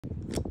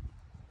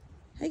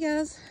Hey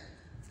guys,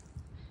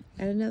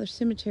 at another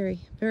cemetery,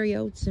 very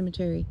old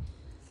cemetery.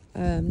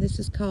 This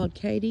is called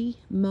Katy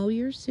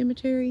Moyers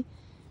Cemetery,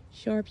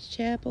 Sharp's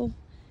Chapel,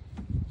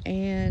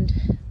 and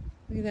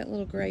look at that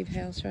little grave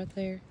house right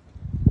there.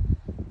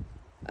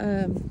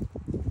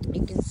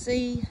 You can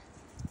see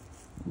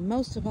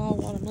most of all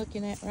what I'm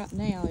looking at right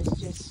now is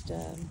just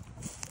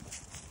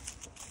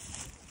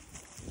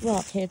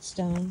rock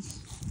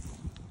headstones.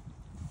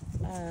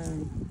 I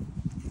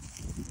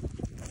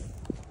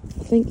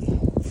think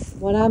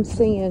what I'm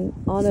seeing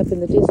on up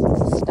in the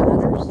distance is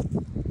Steiners.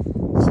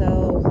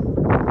 So,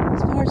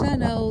 as far as I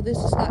know, this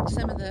is like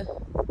some of the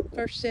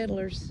first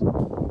settlers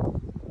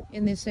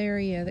in this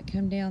area that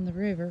come down the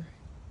river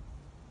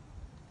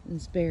and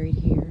is buried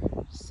here.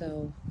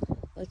 So,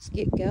 let's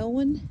get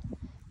going.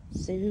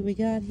 See who we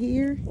got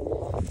here.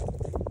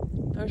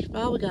 First of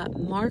all, we got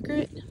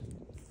Margaret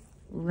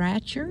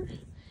Bratcher,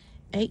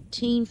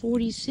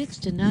 1846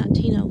 to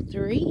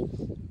 1903.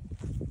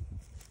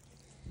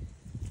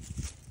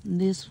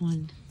 This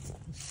one,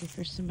 let's see if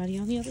there's somebody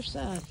on the other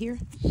side here.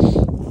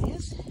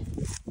 Yes,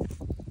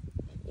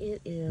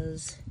 it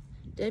is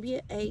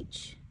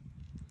W.H.W.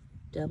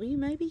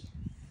 maybe.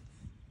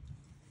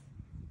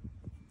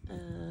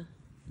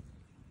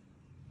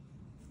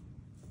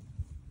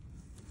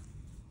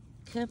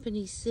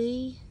 Company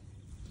C,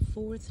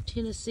 4th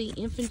Tennessee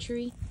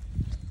Infantry.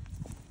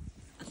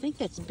 I think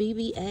that's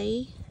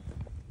BBA.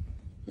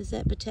 Is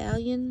that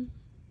battalion?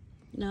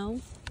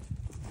 No.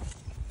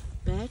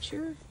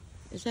 Bratcher?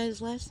 Is that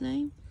his last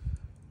name?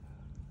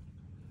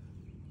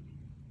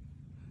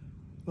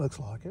 Looks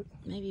like it.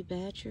 Maybe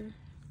Bratcher.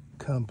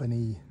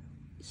 Company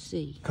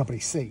C. Company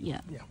C.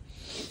 Yeah. Yeah.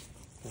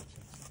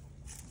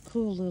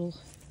 Cool little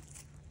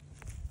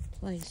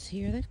place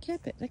here. They've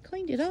kept it. They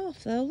cleaned it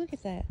off though. Look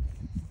at that.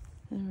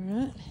 All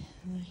right.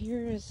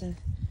 Here is a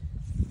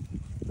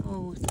it's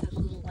got a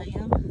little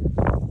lamb.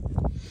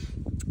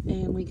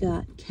 And we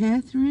got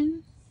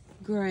Catherine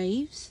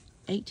Graves,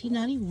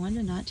 1891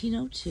 to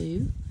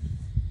 1902.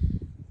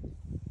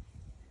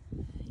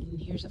 And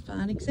here's a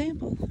fine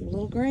example of a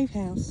little grave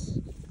house.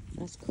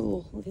 That's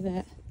cool. Look at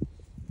that.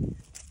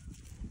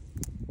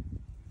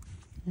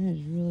 That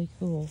is really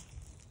cool.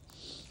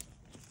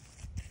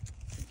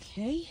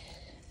 Okay.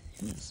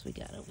 What else we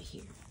got over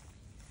here?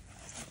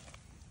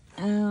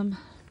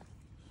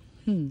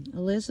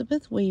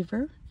 Elizabeth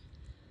Weaver,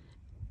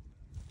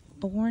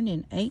 born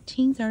in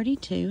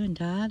 1832 and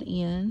died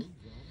in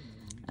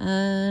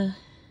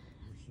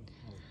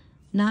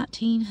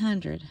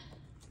 1900.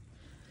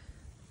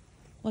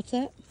 What's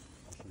that?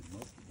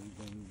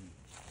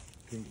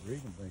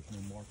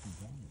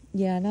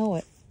 Yeah, I know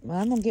it. Well,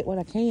 I'm gonna get what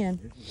I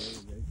can.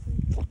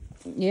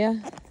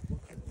 Yeah.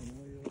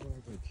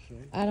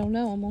 I don't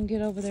know. I'm gonna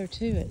get over there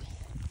to it.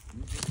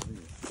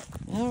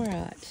 All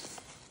right.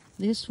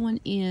 This one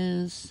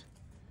is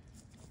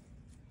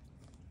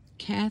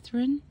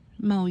Catherine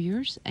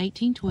Moyers,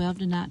 1812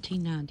 to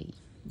 1990.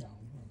 No,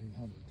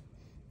 1900.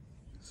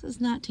 This is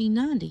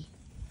 1990.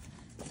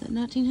 Is that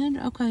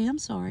 1900? Okay, I'm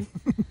sorry.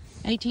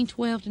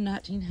 1812 to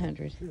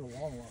 1900.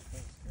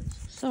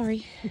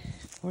 Sorry.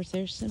 Of course,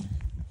 there's some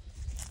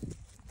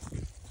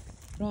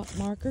rock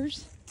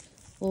markers.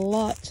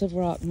 Lots of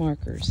rock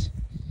markers.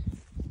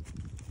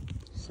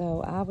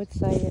 So I would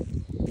say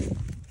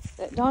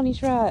that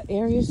Donnie's right.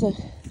 Area's a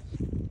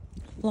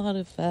lot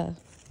of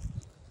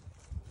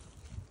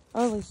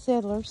early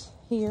settlers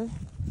here.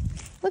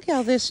 Look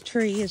how this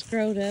tree has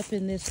grown up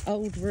in this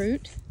old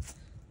root.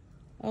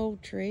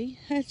 Old tree.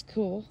 That's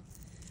cool.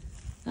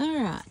 All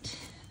right.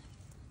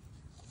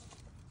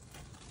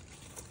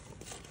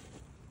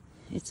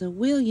 It's a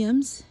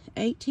Williams,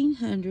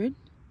 1800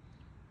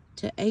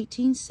 to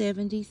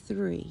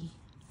 1873.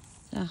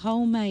 A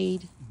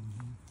homemade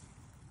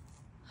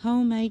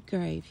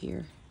grave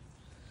here.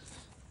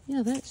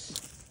 Yeah,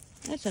 that's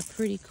a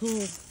pretty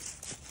cool.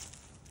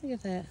 Look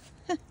at that.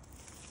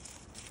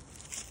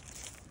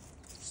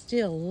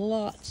 Still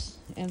lots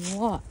and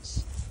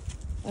lots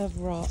of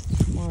rock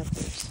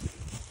markers.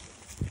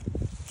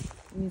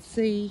 You can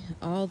see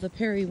all the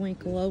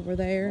periwinkle over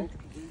there.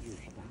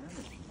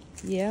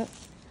 Yep.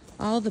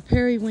 All the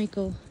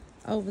periwinkle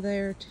over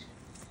there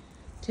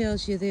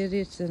tells you that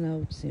it's an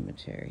old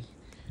cemetery.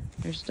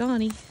 There's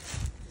Donnie.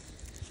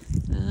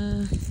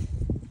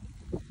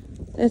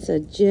 That's a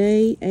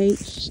J.H.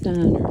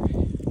 Stiner,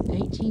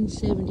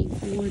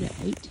 1874 to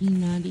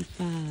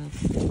 1895.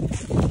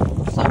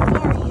 So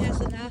far he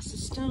has a nice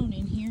stone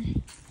in here.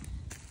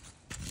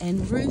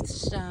 And Ruth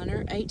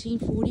Stiner,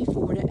 1844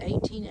 to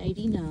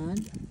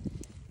 1889.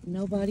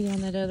 Nobody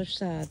on that other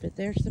side, but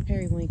there's the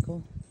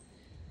periwinkle.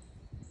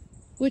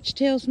 Which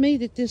tells me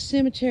that this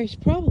cemetery is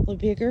probably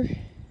bigger.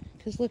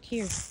 Because look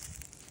here.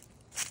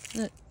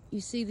 Look, you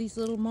see these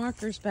little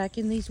markers back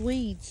in these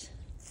weeds.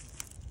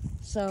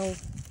 So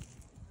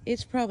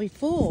it's probably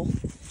full.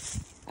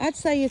 I'd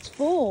say it's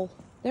full.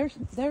 There's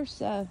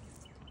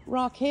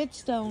rock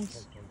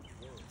headstones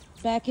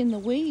back in the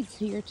weeds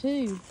here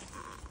too.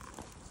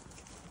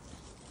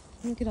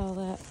 Look at all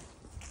that.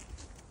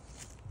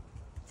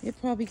 It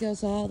probably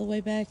goes all the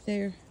way back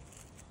there.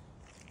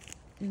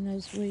 in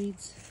those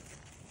weeds.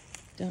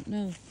 Don't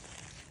know.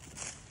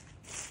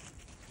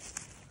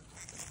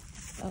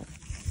 Oh,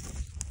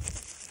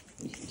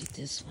 we can get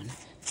this one.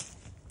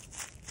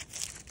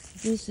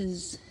 This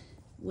is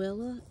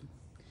Willa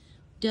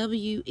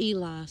W.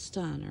 Eli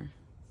Stiner,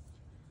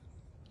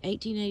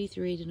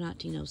 1883 to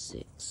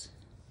 1906.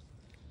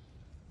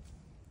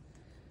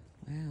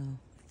 Wow.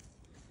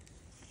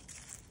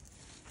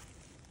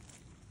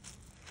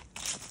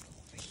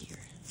 Over here.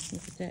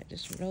 Look at that,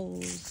 just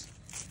rows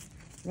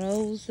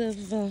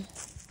of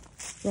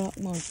rock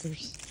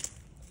markers.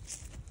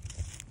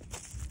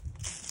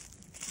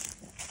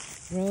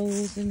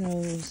 Rows and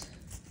rows.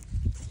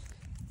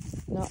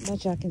 Not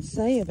much I can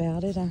say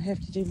about it. I have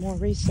to do more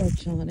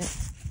research on it.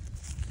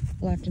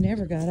 Well, I've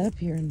never got up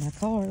here in my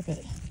car,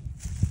 but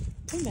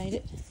we made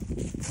it.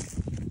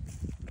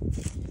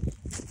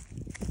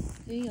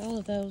 See, all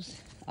of those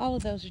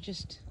are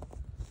just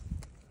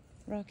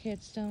rock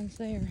headstones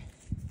there.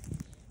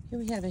 Here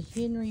we have a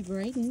Henry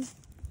Braden,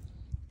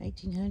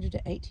 1800 to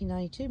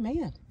 1892.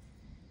 Man,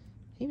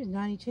 he was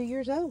 92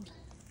 years old.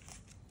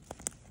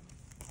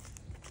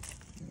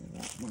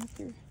 Rock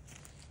marker.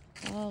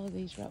 All of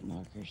these rock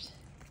markers.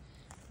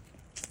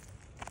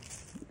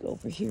 Go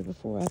over here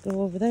before I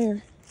go over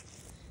there.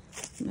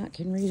 I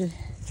can read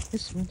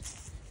this one.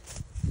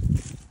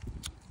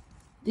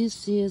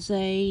 This is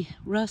a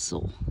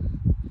Russell.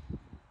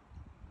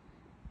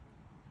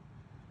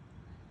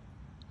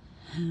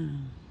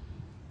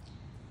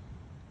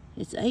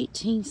 It's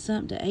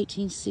 18-something to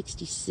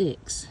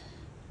 1866.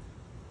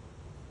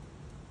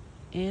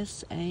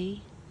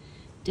 S.A.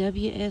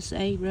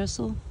 W.S.A.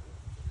 Russell.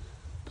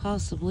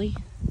 Possibly.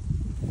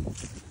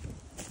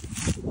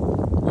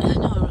 I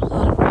know a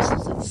lot of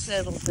Russells that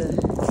settled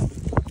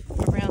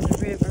around the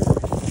river.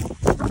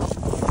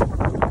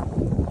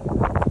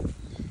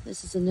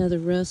 This is another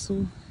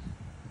Russell.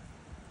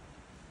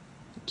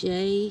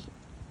 J.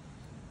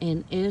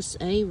 and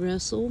S.A.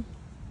 Russell.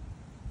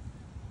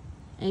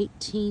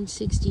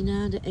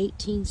 1869 to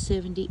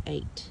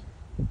 1878.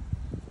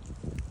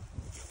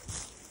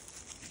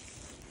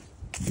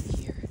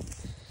 Here.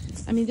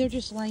 I mean, they're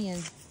just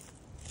laying.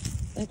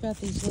 They've got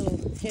these little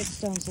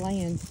headstones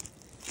laying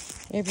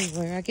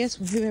everywhere. I guess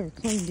whoever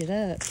cleaned it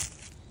up.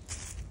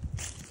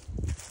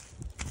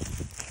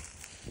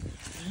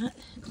 Right.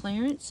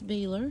 Clarence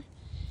Beeler,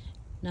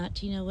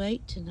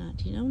 1908 to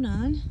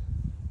 1909.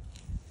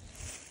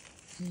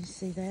 Can you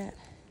see that?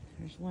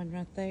 There's one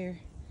right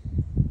there.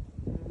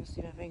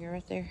 See my finger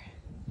right there?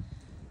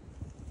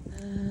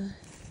 Oh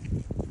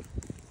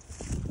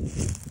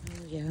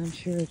yeah, I'm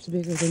sure it's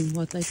bigger than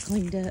what they've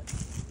cleaned up.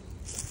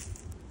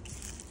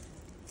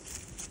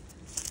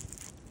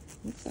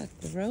 Looks like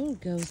the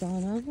road goes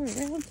on over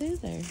around through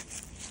there.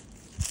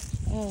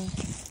 Oh,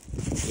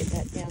 get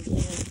that down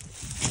here.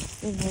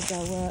 Then we'll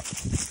go up.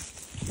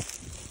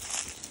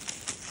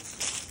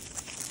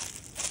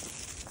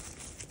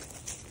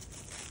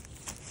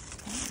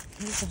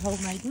 Here's a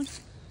homemade one.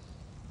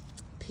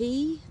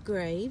 P.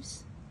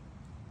 Graves,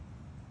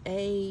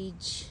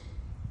 age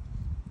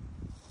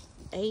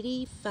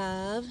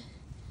 85,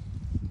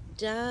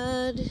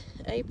 died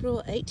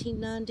April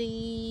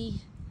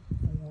 1890,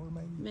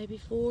 maybe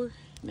 4,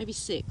 maybe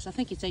 6. I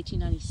think it's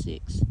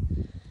 1896.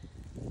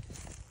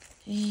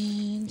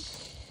 And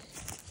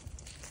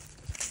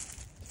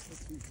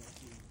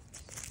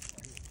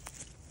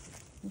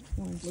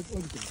which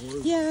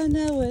ones? Yeah, I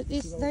know it.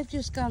 They've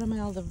just got them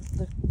out of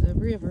the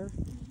river.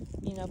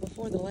 You know,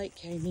 before the lake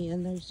came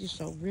in, there's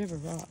just a river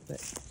rock, but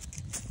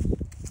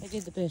they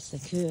did the best they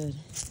could.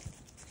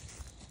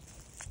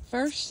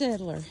 First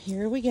settler,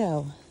 here we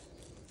go.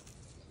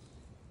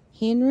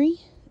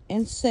 Henry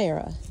and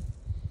Sarah.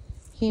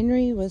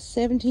 Henry was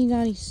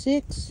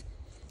 1796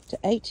 to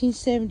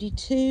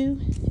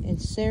 1872,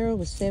 and Sarah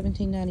was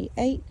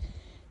 1798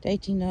 to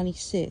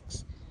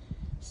 1896.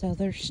 So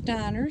they're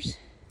Steiners,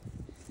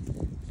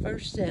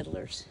 first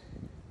settlers.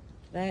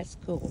 That's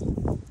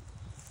cool.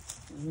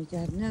 And we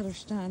got another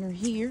Steiner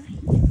here.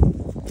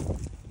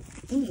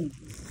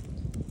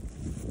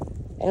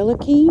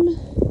 Eliakim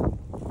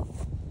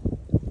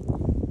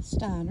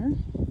Stiner,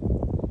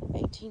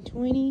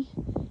 1820,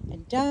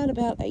 and died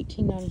about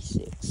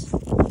 1896.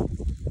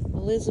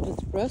 Elizabeth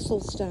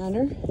Russell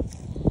Stiner,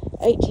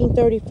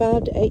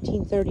 1835 to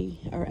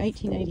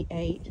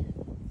 1888.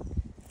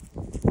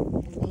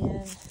 And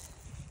then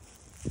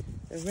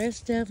the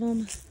rest of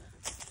them,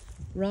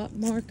 rock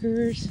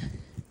markers.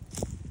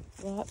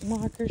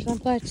 I'm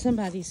glad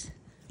somebody's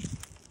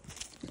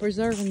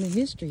preserving the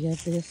history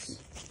of this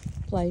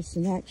place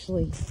and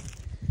actually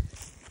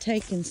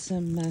taking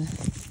some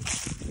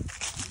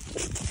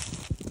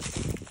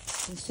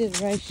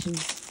consideration.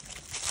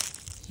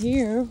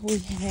 Here we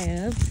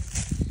have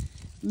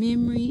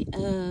memory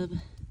of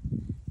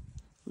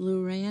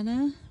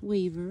Lorana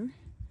Weaver,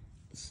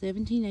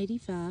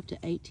 1785 to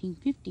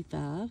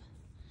 1855,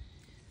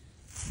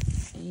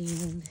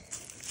 and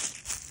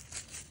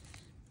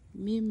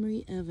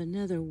memory of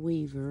another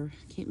Weaver,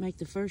 can't make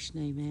the first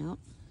name out,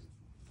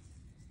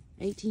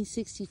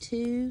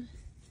 1862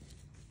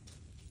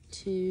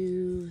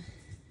 to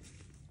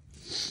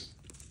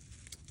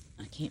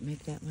can't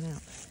make that one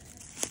out.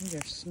 These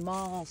are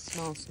small,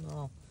 small,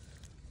 small.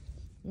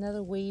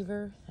 Another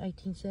Weaver,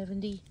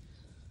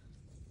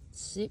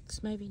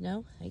 1876 maybe,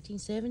 no,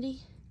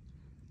 1870.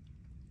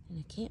 And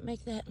I can't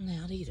make that one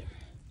out either.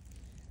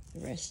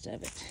 The rest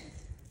of it.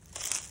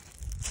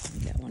 We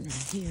got one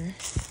right here.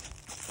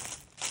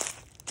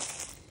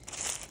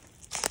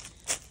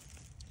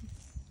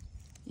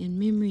 In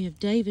memory of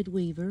David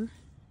Weaver.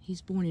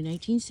 He's born in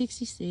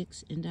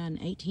 1866 and died in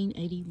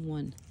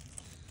 1881.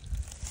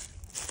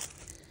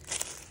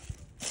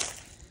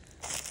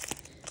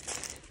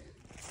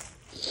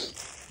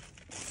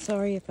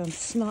 Sorry if I'm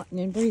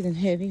snotting and breathing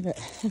heavy, but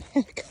I've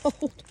had a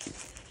cold.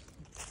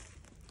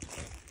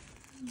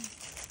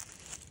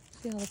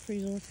 See all the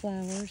pretty little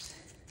flowers.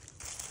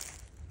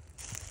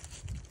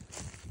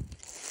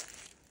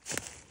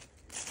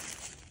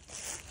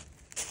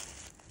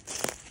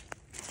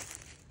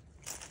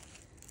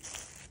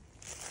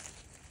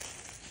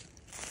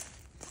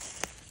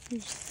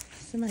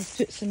 Somebody's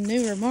put some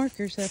newer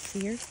markers up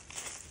here.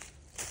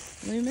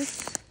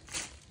 Loomis,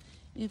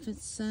 infant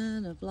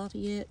son of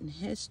Lafayette and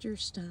Hester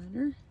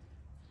Stiner.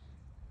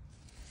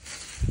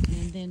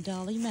 And then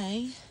Dolly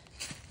Mae,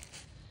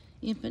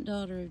 infant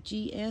daughter of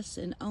G.S.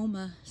 and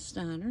Oma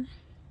Stiner.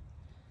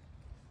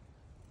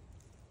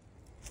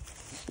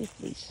 See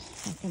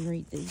if I can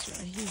read these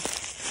right here.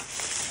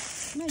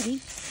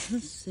 Maybe.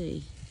 Let's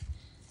see.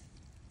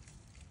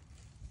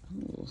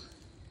 Oh.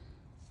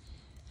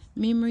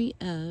 Memory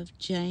of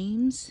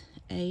James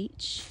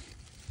H.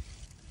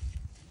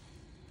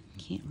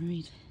 Can't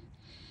read.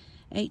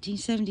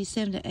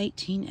 1877 to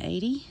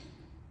 1880.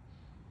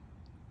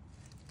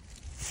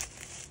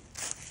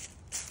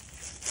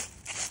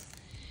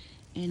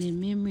 And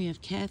in memory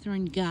of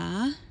Catherine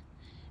Guy,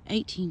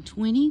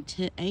 1820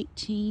 to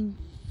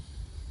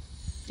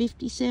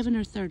 1857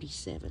 or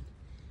 37.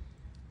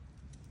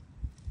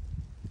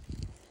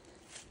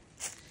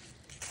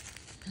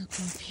 I'll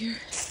go up here.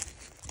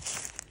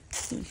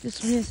 See what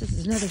this one is. This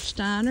is another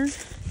Stiner.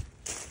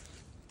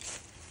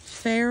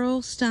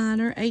 Farrell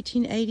Stiner,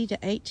 1880 to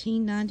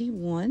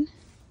 1891.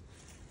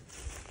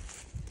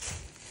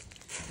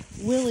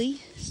 Willie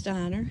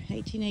Stiner,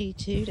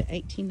 1882 to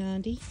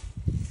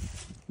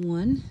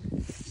 1891.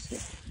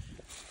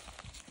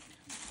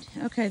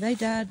 Okay, they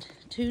died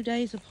 2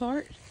 days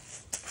apart.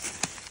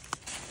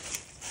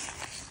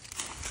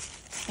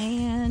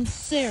 And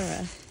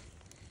Sarah.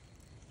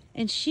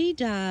 And she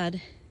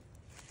died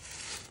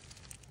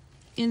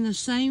in the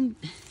same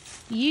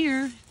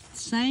year,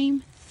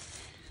 same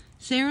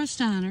Sarah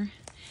Stiner,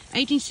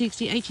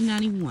 1860,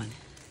 1891.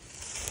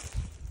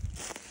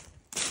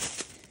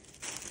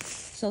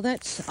 So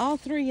that's all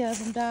three of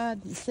them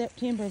died in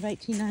September of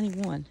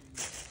 1891.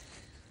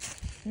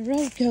 The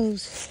road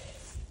goes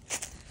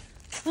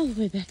all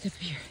the way back up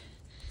here.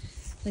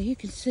 So you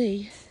can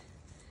see,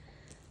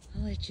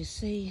 I'll let you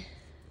see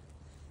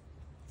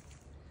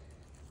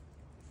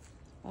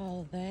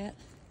all of that.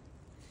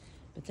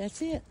 But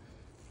that's it.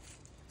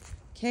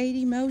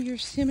 Katy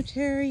Moyers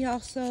Cemetery,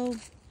 also,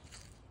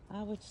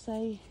 I would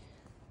say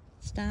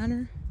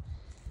Stiner.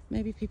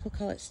 Maybe people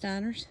call it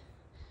Steiners.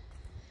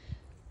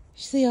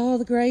 You see all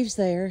the graves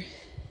there,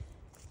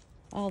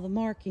 all the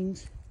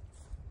markings.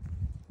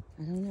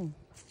 I don't know.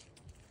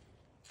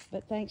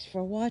 But thanks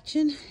for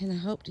watching, and I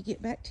hope to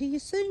get back to you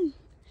soon.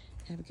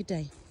 Have a good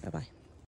day. Bye-bye.